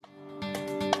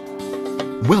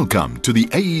Welcome to the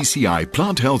AECI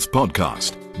Plant Health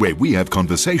Podcast, where we have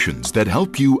conversations that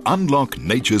help you unlock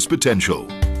nature's potential.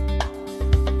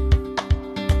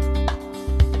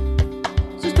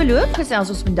 Soos beloof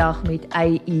gesels ons vandag met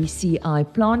AECI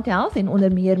Plant Health en onder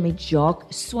meer met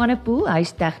Jacques Swanepoel. Hy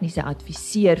is tegniese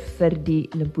adviseur vir die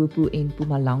Limpopo en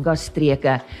Mpumalanga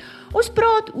streke. Ons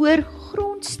praat oor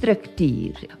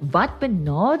grondstruktuur. Wat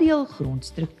benadeel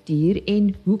grondstruktuur en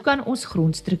hoe kan ons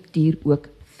grondstruktuur ook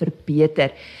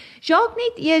verbeter? Jacques,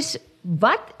 net eers,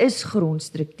 wat is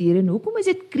grondstruktuur en hoekom is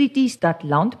dit krities dat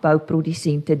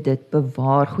landbouprodusente dit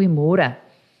bewaar? Goeiemôre.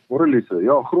 Môre Lise.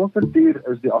 Ja, grondstruktuur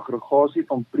is die aggregasie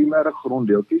van primêre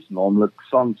gronddeeltjies, naamlik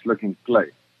sand, sluk en klei.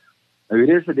 Nou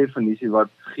hierdie is 'n definisie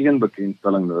wat geen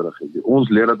bekendstelling nodig het. Ons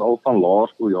leer dit al van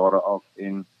laerskooljare af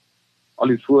en al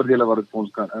die voordele wat dit vir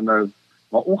ons kan inhou,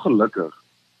 maar ongelukkig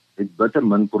het bitter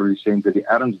min produsente die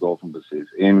erns daarvan besef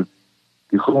en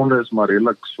die gronde is maar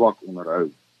redelik swak onderhou.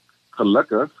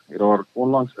 Gelukkig het daar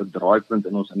onlangs 'n draaipunt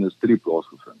in ons industrie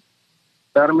plaasgevind.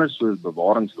 Terme soos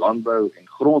bewaringslandbou en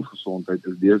grondgesondheid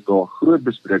is deesdae groot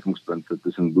besprekingspunte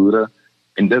tussen boere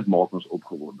en dit maak ons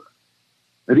opgewonde.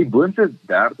 Nou die boonste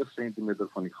 30 cm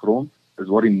van die grond is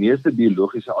waar die meeste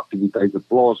biologiese aktiwiteite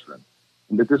plaasvind.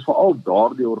 En dit is veral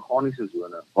daardie organiese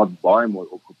sone wat baie mooi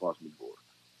opgepas moet word.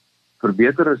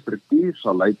 Verbeterde struktuur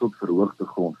sal lei tot verhoogde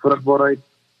grondvrugbaarheid,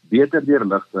 beter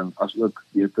deurligting as ook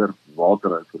beter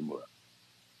waterhouvermoë.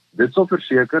 Dit sal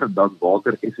verseker dat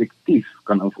water effektief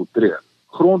kan infiltreer.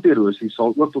 Gronderosie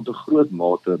sal ook tot 'n groot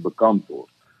mate bekamp word.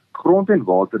 Grond en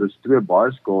water is twee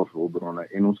baie skaars hulpbronne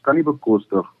en ons kan nie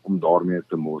bekostig om daarmee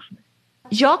te mors nie.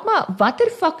 Jacques, maar watter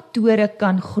faktore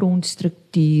kan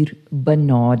grondstruktuur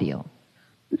benadeel?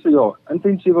 So ja,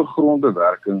 intensiewe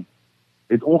grondbewerking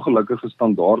het ongelukkig 'n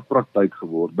standaardpraktyk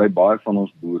geword by baie van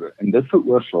ons boere en dit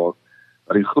veroorsaak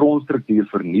dat die grondstruktuur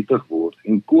vernietig word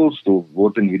en koolstof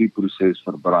word in hierdie proses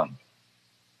verbrand.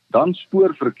 Dan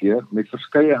spoorverkeer met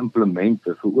verskeie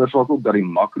implemente veroorsaak ook dat die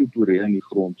makroporee in die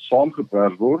grond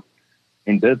saamgepers word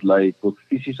en dit lei tot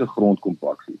fisiese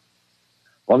grondkompaksie.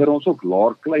 Wanneer ons ook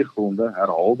laer kleigronde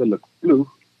herhaaldelik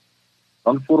ploeg,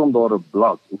 dan vorm daar 'n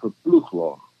blad of 'n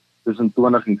ploeglaag tussen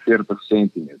 20 en 40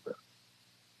 cm.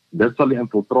 Dit sal die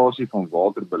infiltrasie van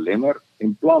water belemmer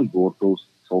en plantwortels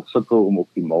sal sukkel om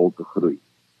optimaal te groei.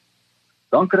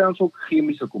 Dan kry ons ook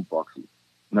chemiese kompaksie.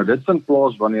 Nou dit vind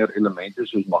plaas wanneer elemente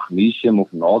soos magnesium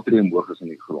of natrium hoog is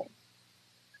in die grond.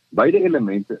 Beide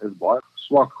elemente is baie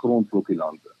swak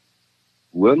grondflokkulante.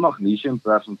 Hoë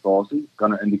magnesiumpersentasie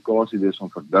kan 'n indikasie wees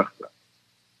van verdigting.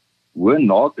 Hoë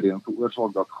natrium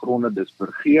veroorsaak dat gronde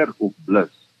dispergeer of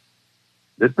blus.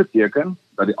 Dit beteken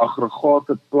dat die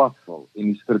aggregate platval en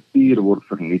die struktuur word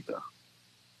vernietig.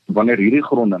 Wanneer hierdie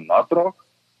gronde nat raak,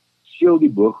 seil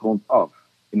die bogrond af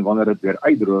en wanneer dit weer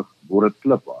uitdroog, word dit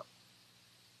kliphard.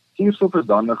 Suurstof is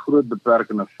dan 'n groot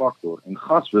beperkende faktor en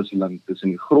gaswisseling tussen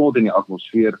die grond en die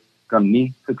atmosfeer kan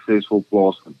nie suksesvol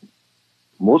plaasvind nie.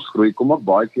 Mosgroei kom ook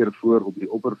baie keer voor op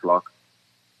die oppervlak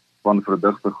van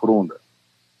verdigte gronde.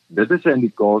 Dit is 'n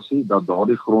indikasie dat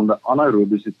daardie gronde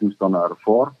anaerobiese toestande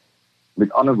ervaar.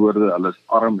 Met ander woorde, hulle is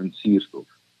arm in suurstof.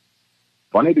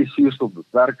 Wanneer die suurstof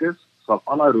beperk is, sal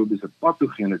anaerobiese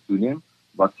patogene toeneem,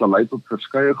 wat sal lei tot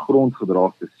verskeie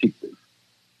grondgedraagde siektes.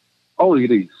 Al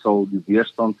hierdie sal die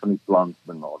weerstand van die plant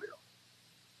benadeel.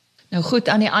 Nou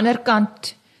goed, aan die ander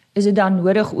kant is dit dan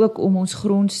nodig ook om ons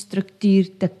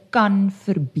grondstruktuur te kan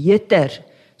verbeter.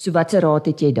 So watse raad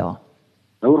het jy daar?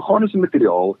 Nou organiese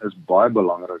materiaal is baie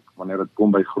belangrik wanneer dit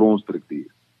kom by grondstruktuur,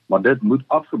 maar dit moet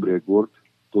afgebreek word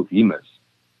tot humus.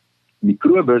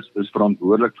 Mikrobes is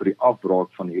verantwoordelik vir die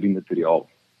afbraak van hierdie materiaal.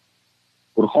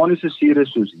 Organiese sure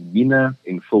soos himine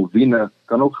en fulvine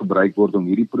kan ook gebruik word om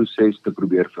hierdie proses te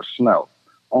probeer versnel,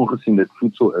 aangesien dit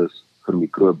voedsel is vir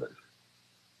mikrobes.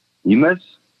 Humus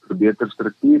verbeter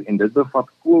struktuur en dit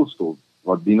bevat koolstof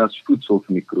wat dien as voedsel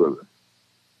vir mikrobes.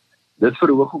 Dit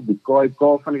verhoog ook die KIK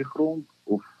van die grond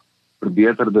of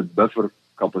verbeter dit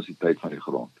bufferkapasiteit van die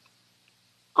grond.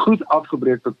 Goed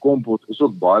afgebreekte kompos is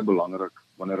ook baie belangrik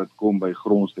wanneer dit kom by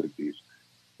grondstruktuur.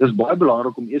 Dit is baie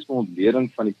belangrik om eers 'n ontleding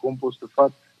van die kompos te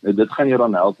vat. Nou dit gaan jou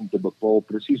dan help om te bepaal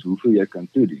presies hoeveel jy kan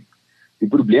toedien. Die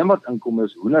probleem wat inkom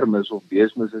is hoendermis of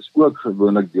beesmis is ook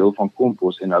gewoonlik deel van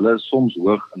kompos en hulle is soms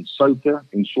hoog in soutte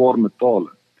en swaar metale.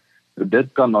 Nou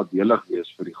dit kan nadelig wees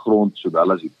vir die grond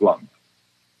sowel as die plant.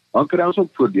 Dan kry ons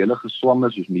ook voordelige swamme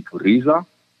soos mycorrhiza.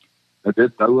 Nou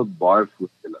dit hou ook baie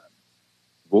voordele in.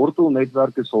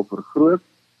 Wortelnetwerke sal vergroot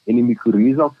en die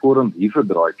mycorrhiza vorm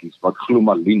hievedraadjies wat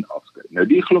glomalien afskei. Nou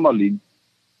die glomalien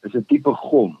is 'n tipe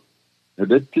gom. Nou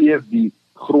dit kleef die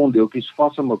gronddeeltjies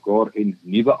vas aan mekaar en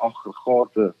nuwe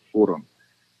aggregate vorm.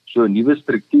 So 'n nuwe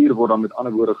struktuur word dan met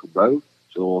ander woorde gebou,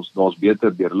 so daar's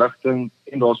beter deurligting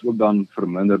en daar's ook dan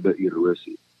verminderde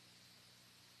erosie.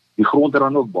 Die grond het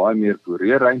dan ook baie meer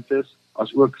poreerruimtes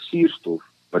as ook suurstof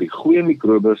wat die goeie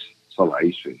mikrobes sal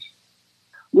huisves.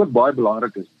 Ook baie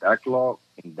belangrik is deklaag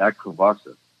en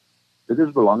dekgewasse. Dit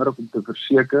is belangrik om te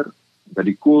verseker dat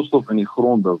die koolstof in die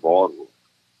grond bewaar word.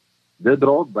 Dit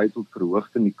dra ook by tot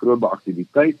verhoogde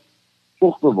mikrobeaktiwiteit,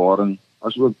 vogbewaring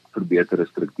as ook verbeterde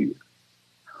struktuur.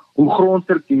 Om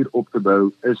grondstruktuur op te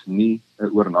bou is nie 'n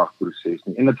oornagproses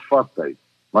nie en dit vat tyd,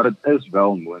 maar dit is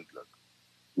wel moontlik.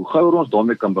 Hoe gouer ons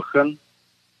daarmee kan begin,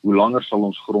 hoe langer sal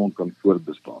ons grond kan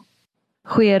voortbestaan.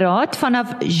 Goeie raad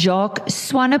vanaf Jacques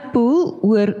Swanepoel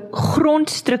oor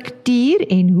grondstruktuur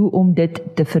en hoe om dit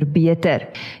te verbeter.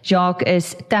 Jacques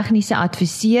is tegniese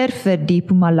adviseur vir die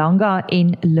Mpumalanga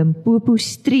en Limpopo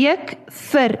streek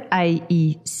vir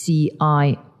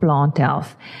AECI Plant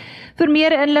Health. Vir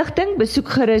meer inligting besoek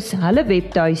gerus hulle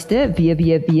webtuiste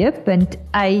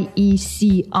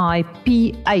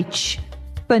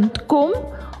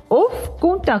www.aeciph.com of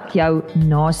kontak jou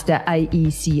naaste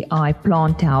AECI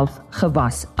Plant Health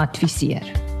gewas adviseur.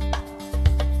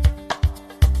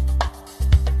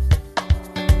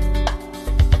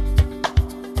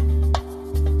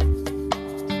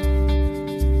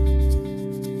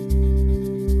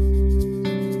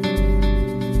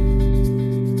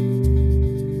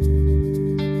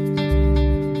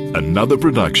 Another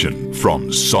production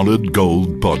from Solid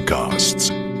Gold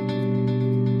Podcasts.